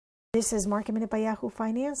This is Market Minute by Yahoo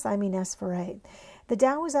Finance. I'm Ines Ferre. The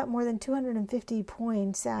Dow was up more than 250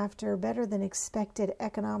 points after better than expected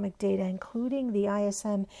economic data, including the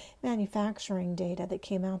ISM manufacturing data that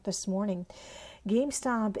came out this morning.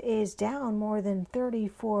 GameStop is down more than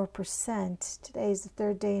 34%. Today is the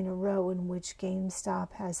third day in a row in which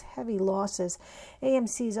GameStop has heavy losses.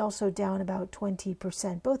 AMC is also down about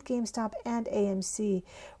 20%. Both GameStop and AMC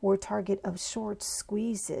were target of short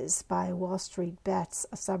squeezes by Wall Street Bets,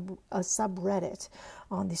 a subreddit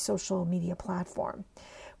on the social media platform.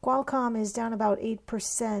 Qualcomm is down about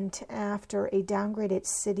 8% after a downgrade at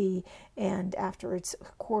Citi and after its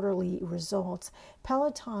quarterly results.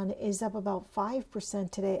 Peloton is up about 5%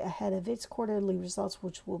 today ahead of its quarterly results,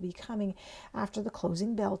 which will be coming after the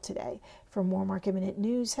closing bell today. For more Market Minute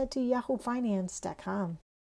news, head to yahoofinance.com.